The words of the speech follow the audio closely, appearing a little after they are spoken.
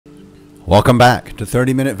Welcome back to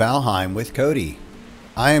 30 Minute Valheim with Cody.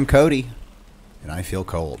 I am Cody, and I feel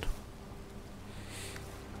cold.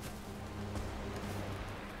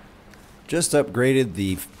 Just upgraded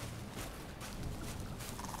the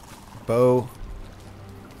bow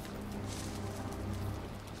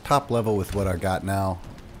top level with what I got now.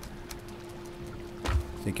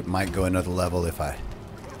 I think it might go another level if I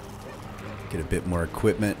get a bit more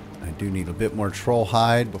equipment. I do need a bit more troll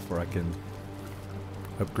hide before I can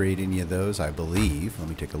upgrade any of those, I believe. Let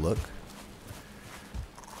me take a look.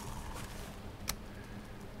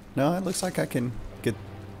 No, it looks like I can get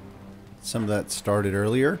some of that started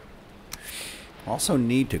earlier. Also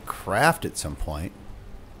need to craft at some point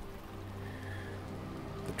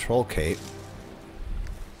the troll cape,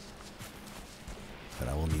 but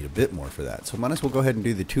I will need a bit more for that. So might as well go ahead and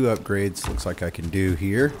do the 2 upgrades. Looks like I can do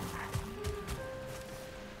here.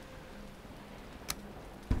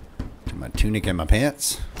 To my tunic and my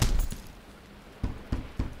pants.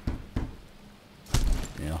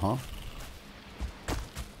 Uh-huh.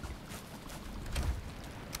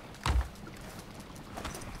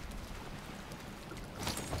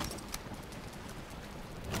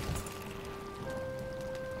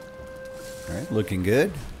 All right, looking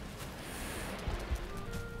good.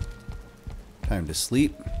 Time to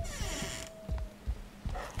sleep.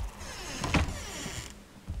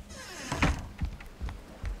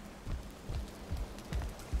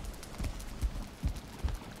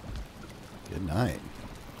 Good night.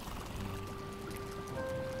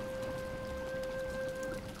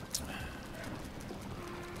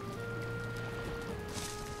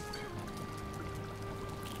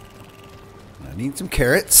 I need some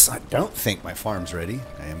carrots. I don't think my farm's ready.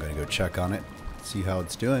 I am going to go check on it, see how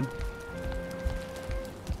it's doing.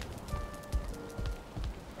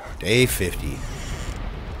 Day 50.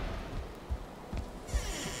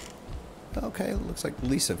 Okay, looks like at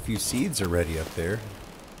least a few seeds are ready up there.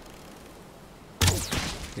 I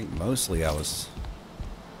think mostly I was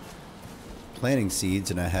planting seeds,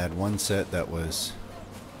 and I had one set that was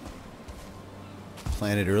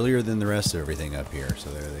planted earlier than the rest of everything up here. So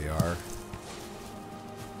there they are.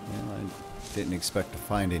 Well, I didn't expect to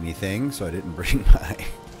find anything, so I didn't bring my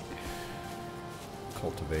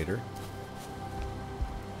cultivator.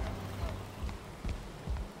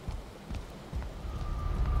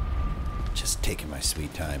 Just taking my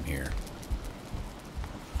sweet time here.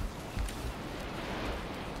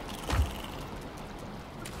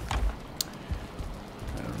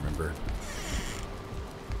 I don't remember.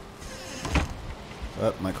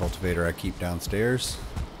 Oh, my cultivator I keep downstairs.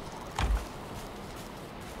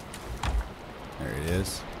 There it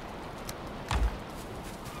is.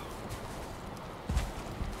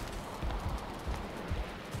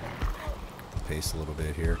 Pace a little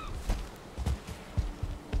bit here.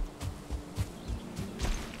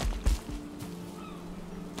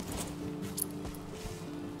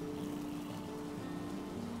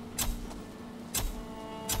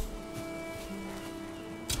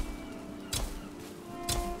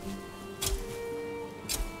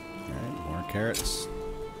 Alright, more carrots.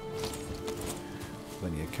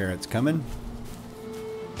 Plenty of carrots coming.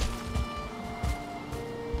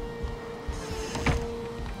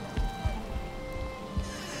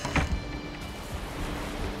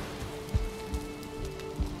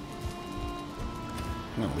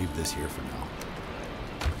 I'm going to leave this here for now.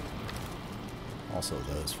 Also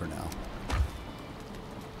those for now.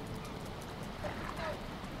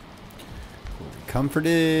 We'll be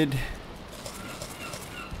comforted.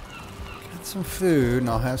 Some food, and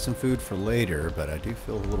I'll have some food for later, but I do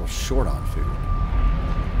feel a little short on food.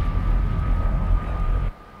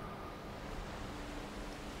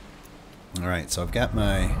 Alright, so I've got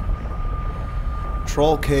my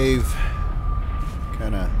troll cave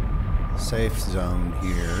kind of safe zone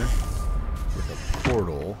here with a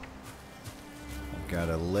portal. I've got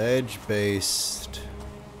a ledge-based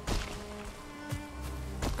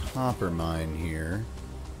copper mine here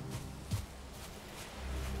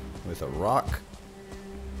with a rock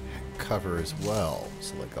cover as well.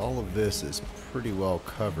 So like all of this is pretty well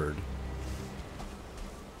covered.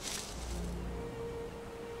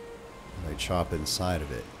 I chop inside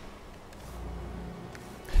of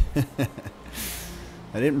it.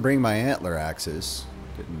 I didn't bring my antler axes.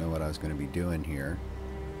 Didn't know what I was going to be doing here.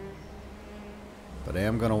 But I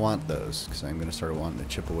am going to want those because I'm going to start wanting to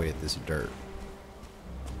chip away at this dirt.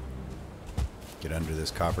 Get under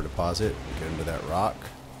this copper deposit, get under that rock.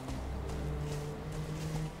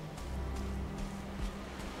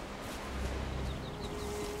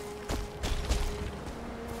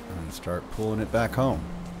 And start pulling it back home.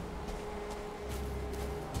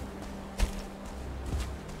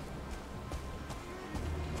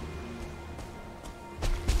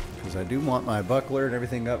 because I do want my buckler and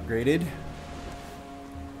everything upgraded.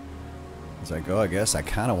 As I go, I guess I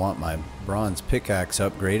kind of want my bronze pickaxe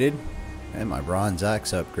upgraded and my bronze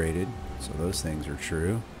axe upgraded, so those things are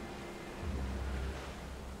true.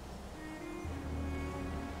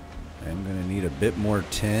 I'm going to need a bit more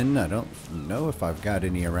tin. I don't know if I've got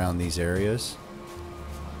any around these areas.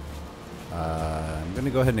 I'm going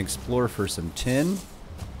to go ahead and explore for some tin.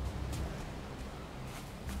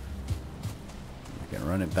 I can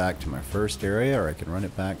run it back to my first area, or I can run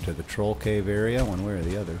it back to the troll cave area, one way or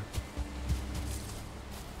the other.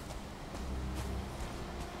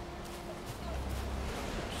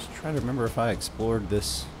 Just trying to remember if I explored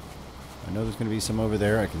this. I know there's going to be some over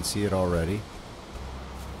there. I can see it already.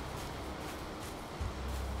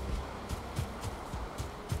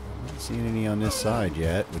 Not seeing any on this side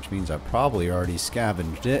yet, which means I probably already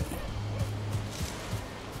scavenged it.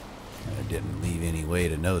 I didn't leave any way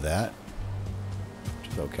to know that,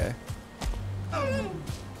 which is okay.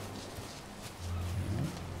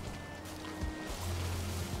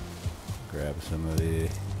 Grab some of the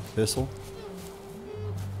thistle.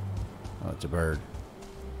 Oh, it's a bird.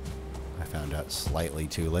 I found out slightly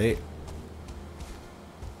too late.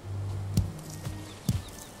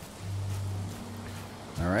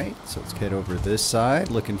 Alright, so let's head over this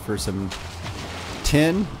side, looking for some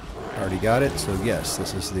tin. Already got it, so yes,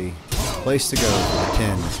 this is the place to go for the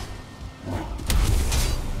tin.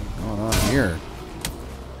 What's going on here?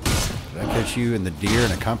 Did I catch you and the deer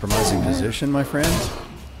in a compromising position, my friend?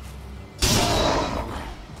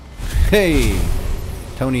 Hey!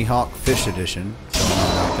 Tony Hawk Fish Edition going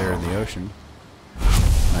on out there in the ocean.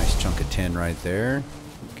 Nice chunk of tin right there.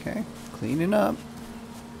 Okay, cleaning up.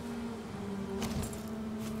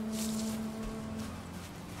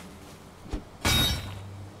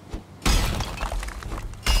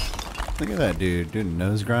 Look at that dude doing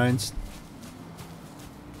nose grinds.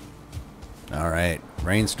 Alright,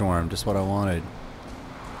 rainstorm, just what I wanted.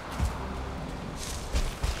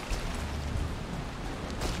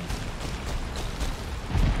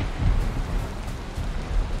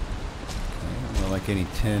 I don't like any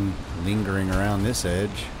tin lingering around this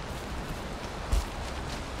edge.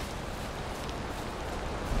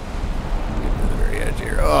 Get to the very edge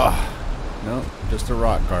here. Oh, nope, just a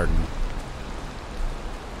rock garden.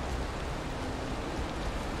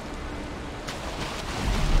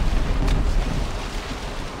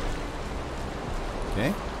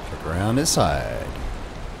 Okay, check around this side.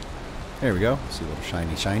 There we go. See a little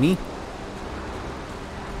shiny, shiny.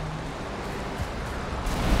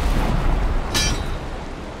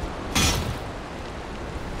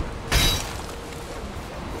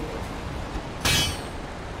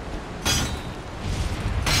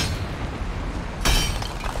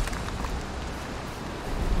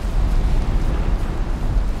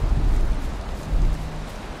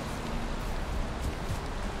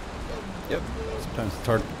 Yep. Sometimes it's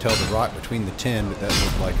hard to tell the rock between the tin, but that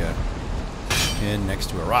looked like a tin next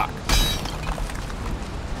to a rock.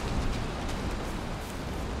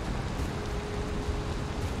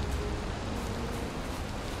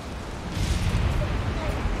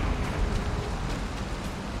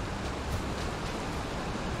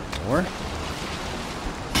 More.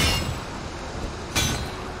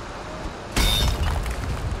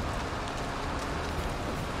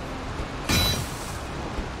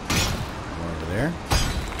 There.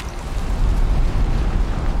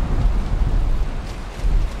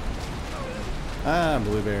 Ah,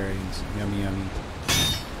 blueberries. Yummy, yummy.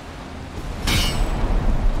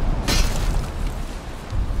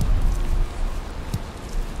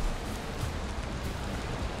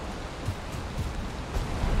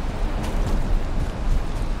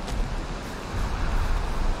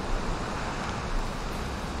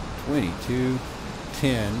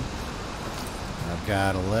 $22.10. I've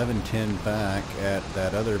got 11.10 back at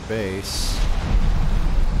that other base.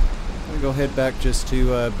 I'm going to go head back just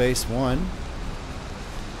to base 1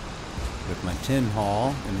 with my tin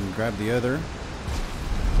haul and grab the other.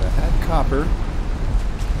 I had copper.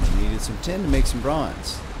 I needed some tin to make some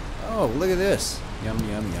bronze. Oh, look at this. Yum,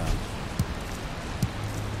 yum, yum.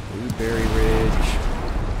 Blueberry Ridge.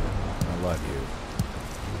 I love you.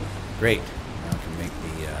 Great. Now I can make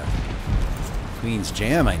the Queen's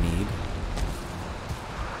Jam I need.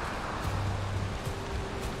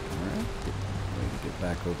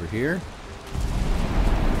 Back over here.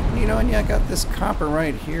 You know, and yeah, I got this copper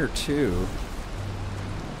right here too.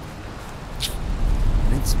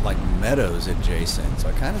 And it's like meadows adjacent, so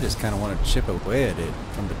I kind of want to chip away at it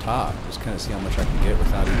from the top, just kind of see how much I can get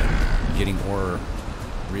without even getting ore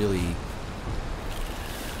really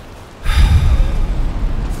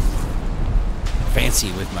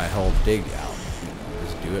fancy with my whole dig out. You know,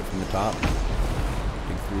 just do it from the top,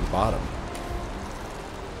 dig through the bottom.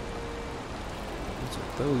 So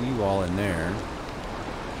throw you all in there.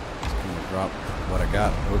 Just gonna drop what I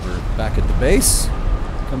got over back at the base.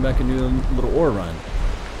 Come back and do a little ore run.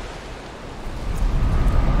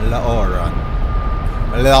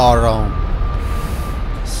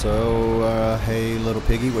 So, hey, little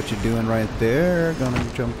piggy, what you doing right there? Gonna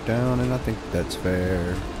jump down, and I think that's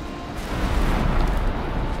fair.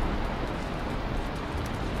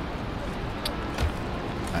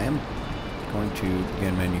 I am going to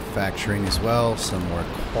begin manufacturing as well. Some more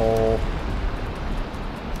coal.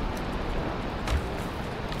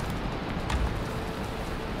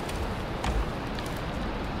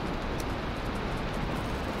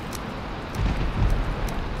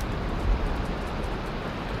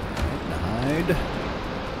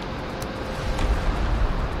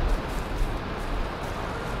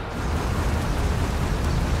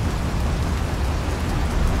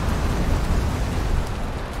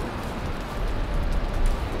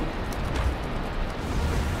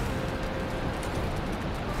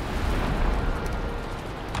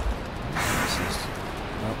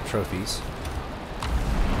 Trophies.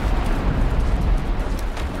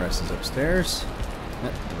 The rest is upstairs.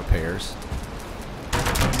 Yep, the repairs.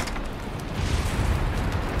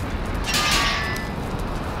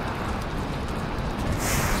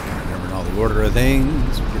 Just remembering all the order of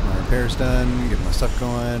things. Get my repairs done, get my stuff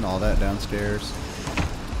going, all that downstairs.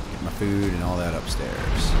 Get my food and all that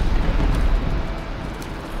upstairs.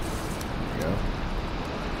 There we go.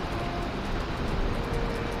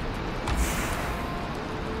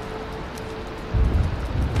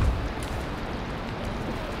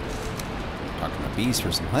 Bees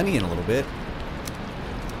for some honey in a little bit.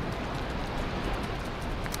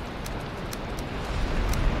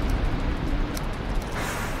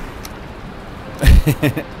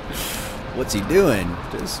 What's he doing?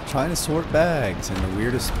 Just trying to sort bags in the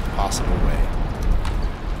weirdest possible way.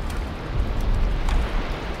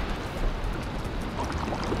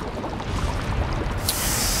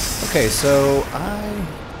 Okay, so I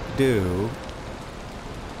do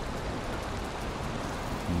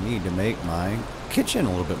need to make my kitchen a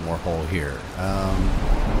little bit more whole here.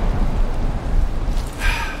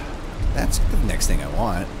 That's the next thing I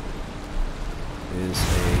want. Is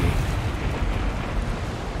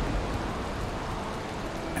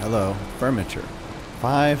a fermenter.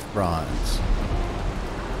 5 bronze,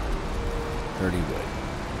 30 wood.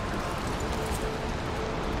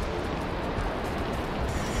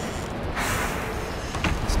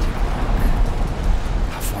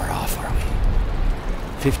 How far off are we?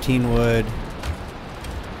 15 wood.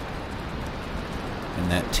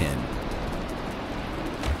 And that 10.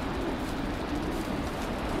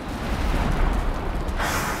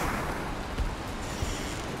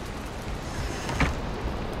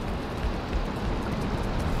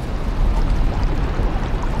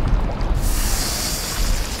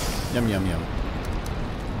 Yum, yum, yum.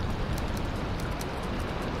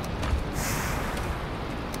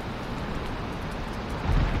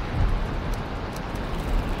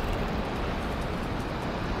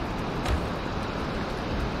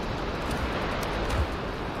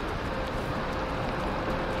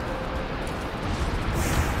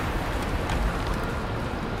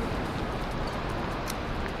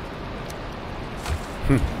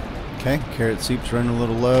 Okay, carrot soup's running a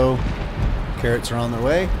little low. Carrots are on their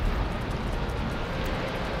way.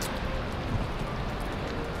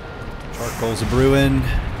 Charcoal's a brewing.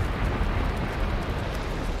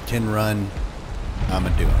 Tin run. I'm a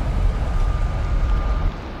doing.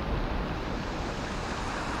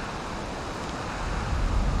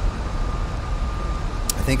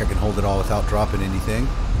 I think I can hold it all without dropping anything.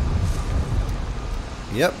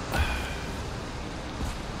 Yep.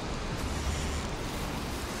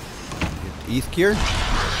 Get ETH gear.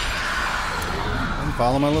 And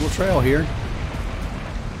follow my little trail here.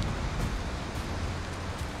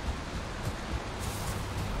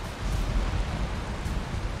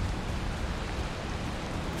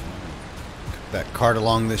 That cart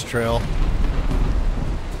along this trail.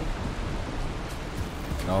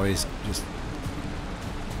 Can always just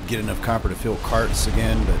get enough copper to fill carts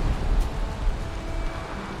again, but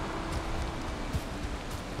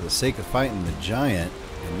for the sake of fighting the giant,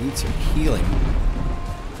 I need some healing.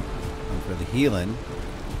 And for the healing,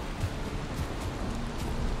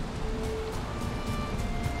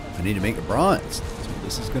 I need to make a bronze. So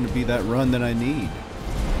this is going to be that run that I need.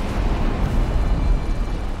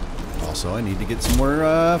 Also, I need to get some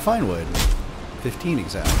more fine wood. 15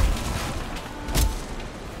 exact.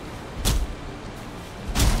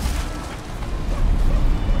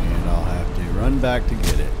 And I'll have to run back to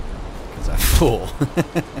get it. Is that full?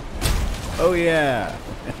 Oh yeah.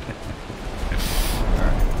 All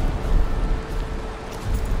right.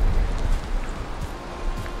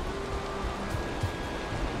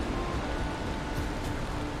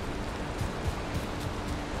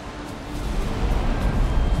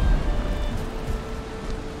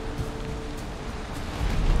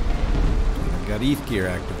 I've got ETH gear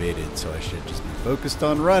activated, so I should just be focused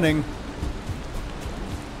on running.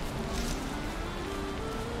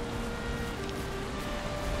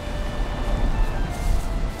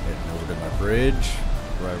 Bridge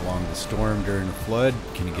right along the storm during the flood.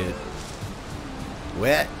 Can you get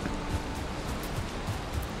wet?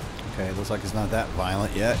 Okay, looks like it's not that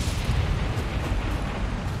violent yet.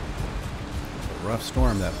 A rough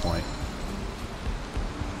storm at that point.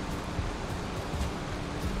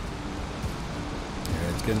 Yeah,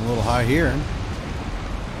 it's getting a little high here.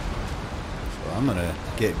 So I'm gonna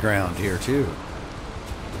get ground here too.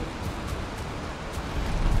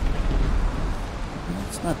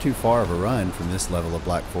 Not too far of a run from this level of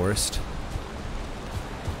Black Forest.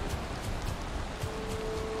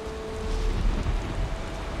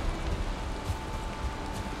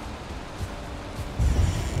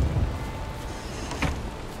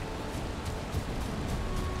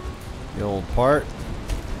 The old part.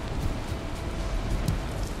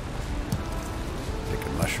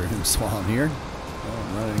 Picking mushrooms while I'm here. Oh,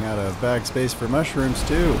 I'm running out of bag space for mushrooms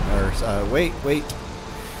too. Or wait.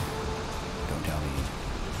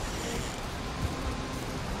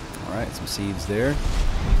 Alright, some seeds there.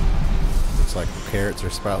 Looks like the carrots are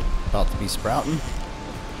about to be sprouting.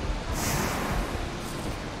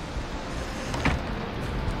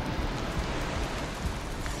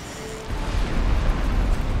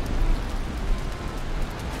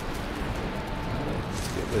 Let's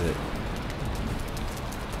get with it.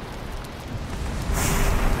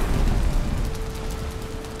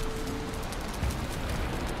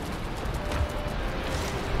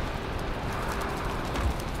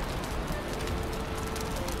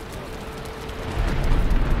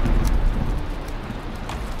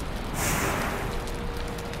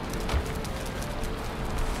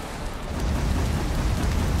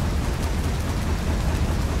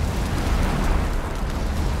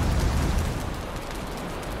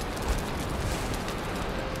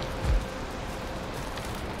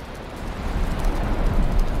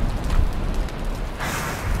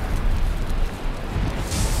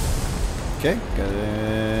 Okay,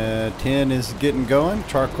 tin is getting going,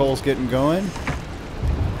 charcoal's getting going.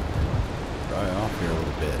 Dry off here a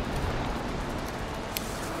little bit.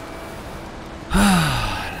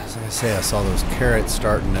 As I say, I saw those carrots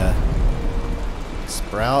starting to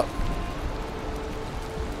sprout.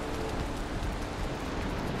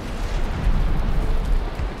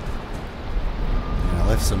 And I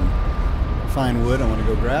left some fine wood I want to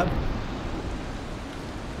go grab.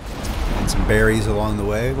 And some berries along the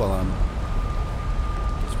way while I'm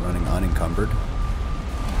running unencumbered.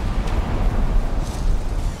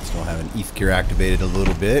 Still have an ETH gear activated a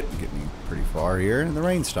little bit. Get me pretty far here. And the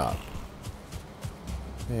rain stopped.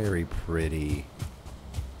 Very pretty.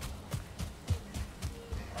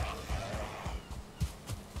 Yeah,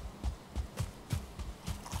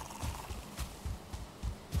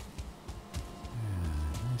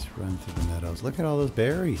 nice run through the meadows. Look at all those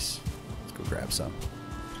berries. Let's go grab some.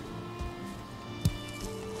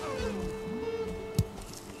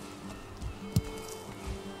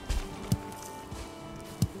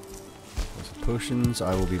 Potions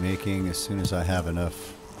I will be making as soon as I have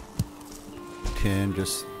enough tin,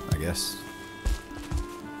 just I guess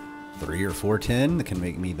 3 or 4 tin that can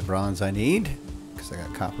make me the bronze I need, because I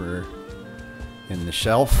got copper in the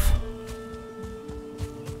shelf.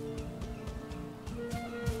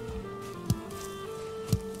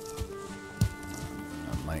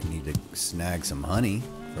 I might need to snag some honey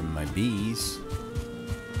from my bees.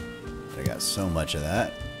 I got so much of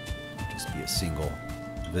that. It'll just be a single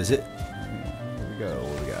visit. Go.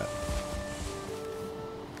 What do we got?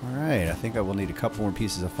 Alright, I think I will need a couple more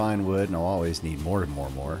pieces of fine wood, and I'll always need more.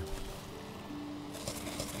 More.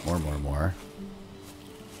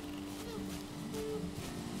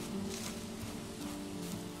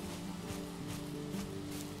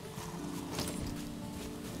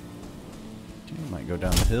 Okay, might go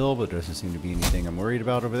down the hill, but there doesn't seem to be anything I'm worried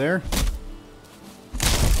about over there.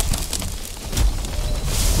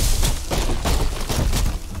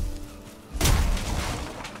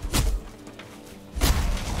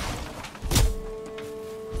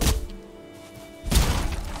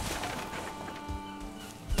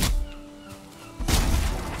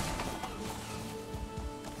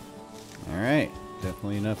 Alright,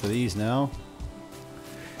 definitely enough of these now.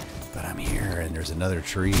 But I'm here and there's another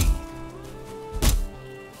tree.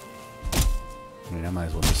 I mean, I might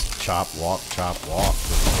as well just chop, walk for a while.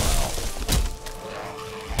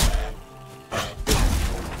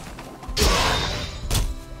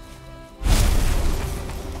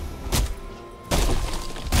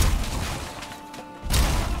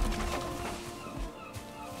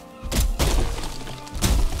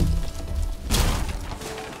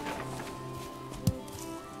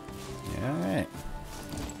 Alright.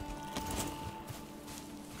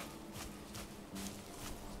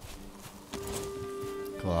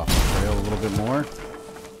 Pull off the trail a little bit more.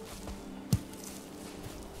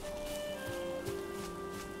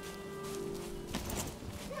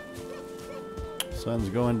 Sun's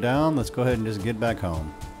going down. Let's go ahead and just get back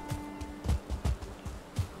home.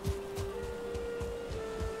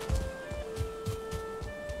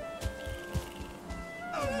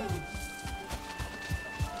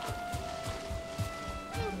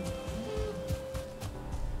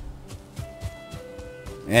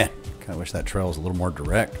 Yeah, kind of wish that trail was a little more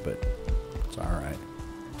direct, but it's all right.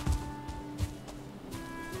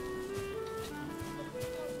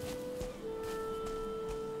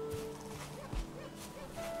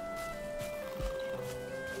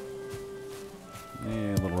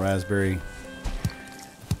 Yeah, a little raspberry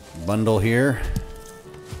bundle here.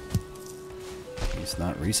 It's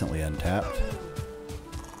not recently untapped.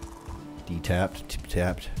 Detapped,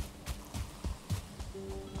 tip-tapped.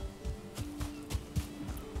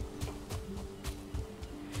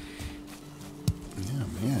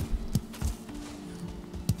 Man.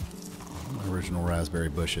 Original raspberry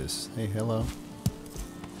bushes. Hey, hello.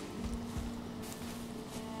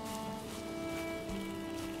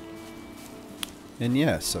 And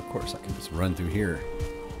yes, of course, I can just run through here.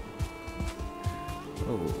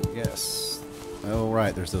 Oh, yes. Oh,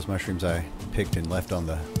 right. There's those mushrooms I picked and left on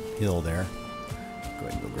the hill there. Go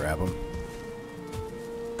ahead and go grab them.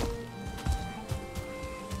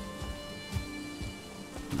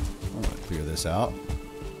 I'm going to clear this out.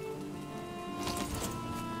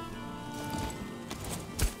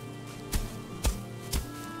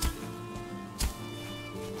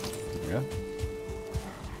 Yeah.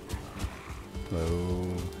 Hello.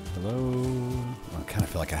 Hello. I kind of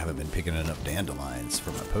feel like I haven't been picking enough dandelions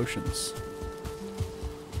for my potions.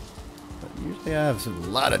 But usually I have a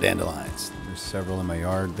lot of dandelions. There's several in my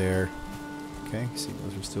yard there. Okay, see,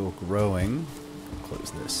 those are still growing.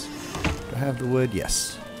 Close this. Do I have the wood?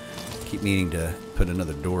 Yes. Keep meaning to put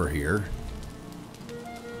another door here.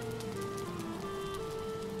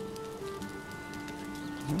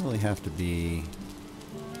 Doesn't really have to be...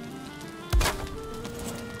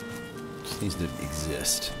 needs to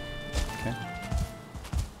exist. Okay.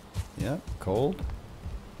 Yep, cold.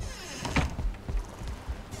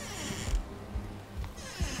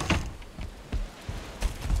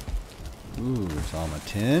 Ooh, there's all my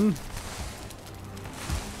tin.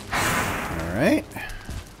 Alright.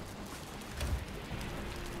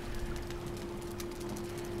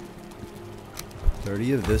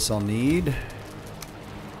 $30 of this I'll need.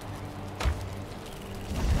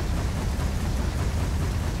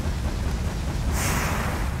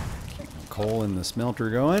 Coal in the smelter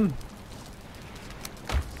going.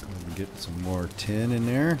 Get some more tin in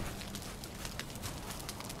there.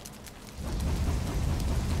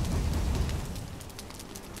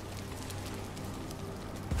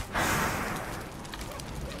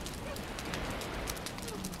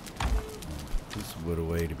 This wood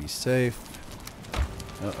away to be safe.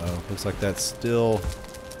 Uh-oh, looks like that's still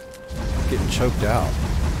getting choked out.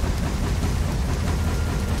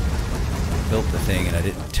 Built the thing and I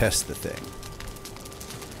didn't test the thing.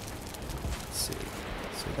 Let's see.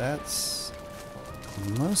 So that's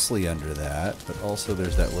mostly under that, but also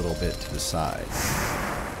there's that little bit to the side.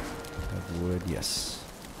 Of wood, yes.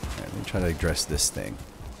 Alright, let me try to address this thing.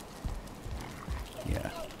 Yeah,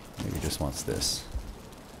 maybe it just wants this.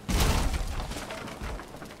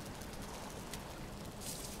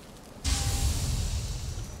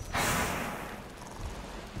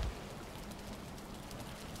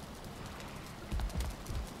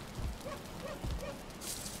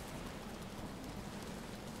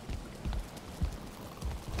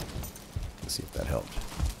 See if that helped.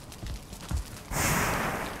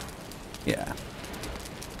 Yeah.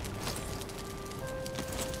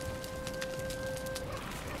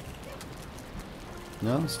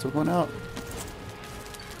 No, it's still going out.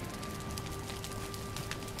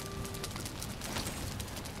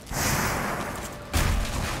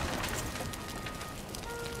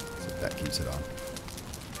 See if that keeps it on.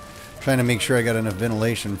 Trying to make sure I got enough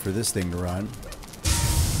ventilation for this thing to run.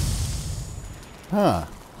 Huh.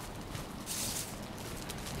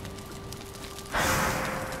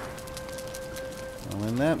 Well,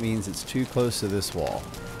 then that means it's too close to this wall.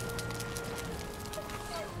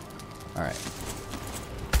 Alright.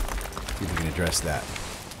 See if we can address that.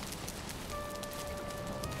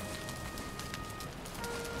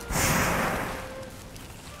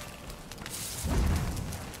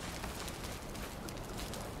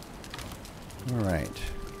 Alright.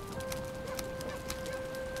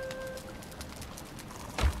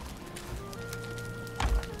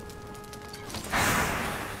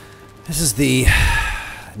 This is the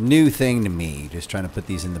new thing to me. Just trying to put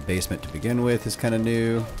these in the basement to begin with is kind of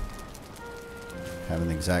new. Having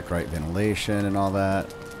the exact right ventilation and all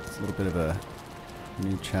that. It's a little bit of a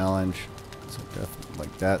new challenge. So definitely,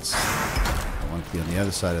 like that's, I want it to be on the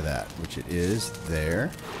other side of that, which it is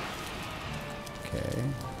there. Okay.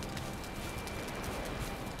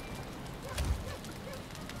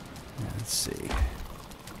 Let's see.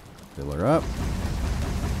 Fill her up.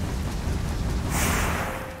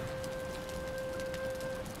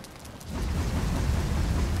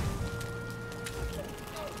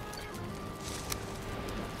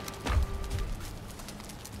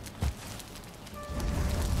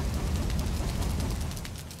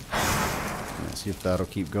 See if that'll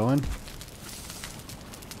keep going.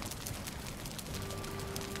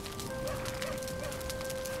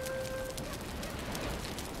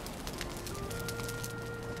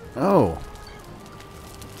 Oh.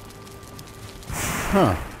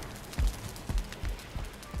 Huh.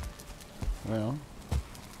 Well,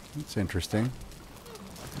 that's interesting.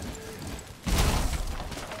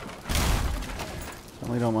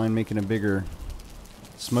 Certainly don't mind making a bigger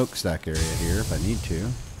smokestack area here if I need to.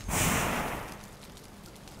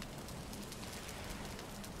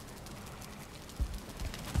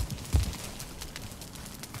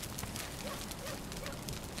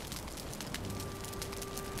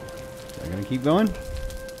 Keep going.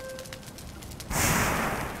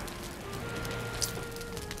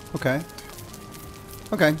 Okay.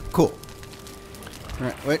 Okay, cool. All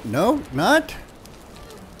right, wait, no, not.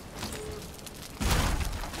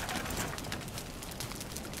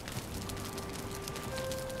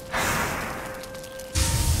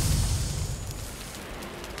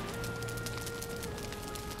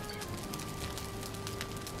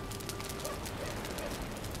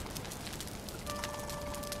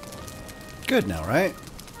 Good now, right?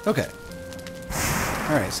 Okay.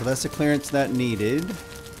 Alright, so that's the clearance that needed.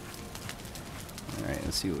 Alright,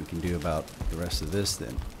 let's see what we can do about the rest of this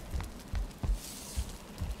then.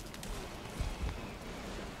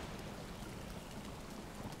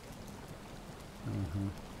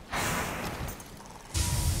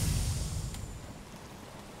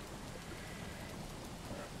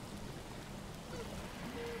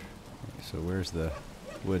 So where's the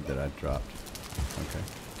wood that I dropped? Okay.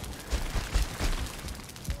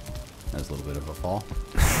 That's a little bit of a fall.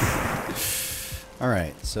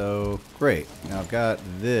 Alright, so great. Now I've got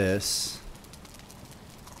this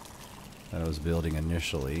that I was building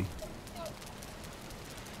initially.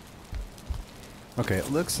 Okay,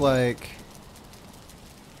 it looks like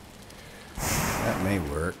that may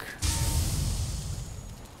work.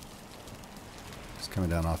 It's coming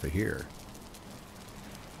down off of here.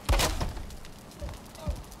 I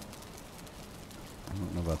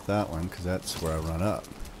don't know about that one because that's where I run up.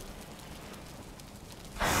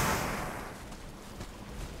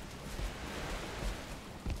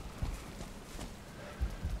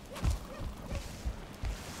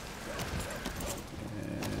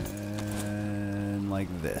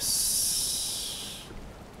 Like this.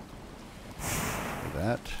 Like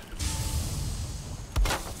that.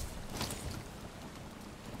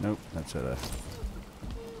 Nope, that's at a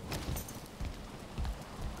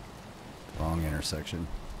wrong intersection.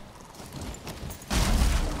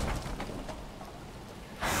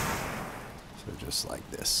 So just like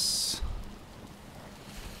this.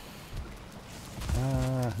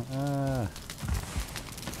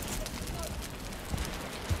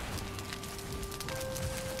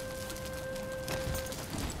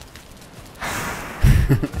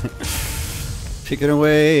 Picking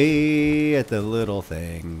away at the little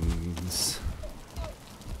things.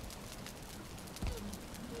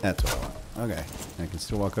 That's what I want. Okay. I can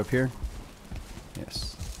still walk up here?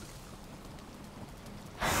 Yes.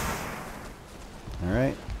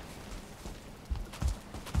 Alright.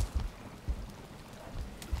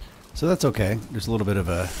 So that's okay. There's a little bit of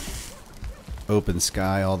a open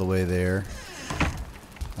sky all the way there.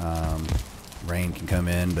 Rain can come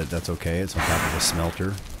in, but that's okay. It's on top of a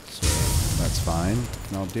smelter, so that's fine.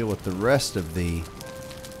 And I'll deal with the rest of the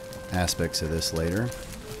aspects of this later.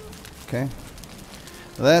 Okay.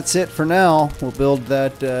 Well, that's it for now. We'll build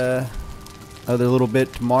that other little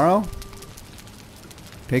bit tomorrow.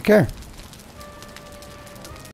 Take care.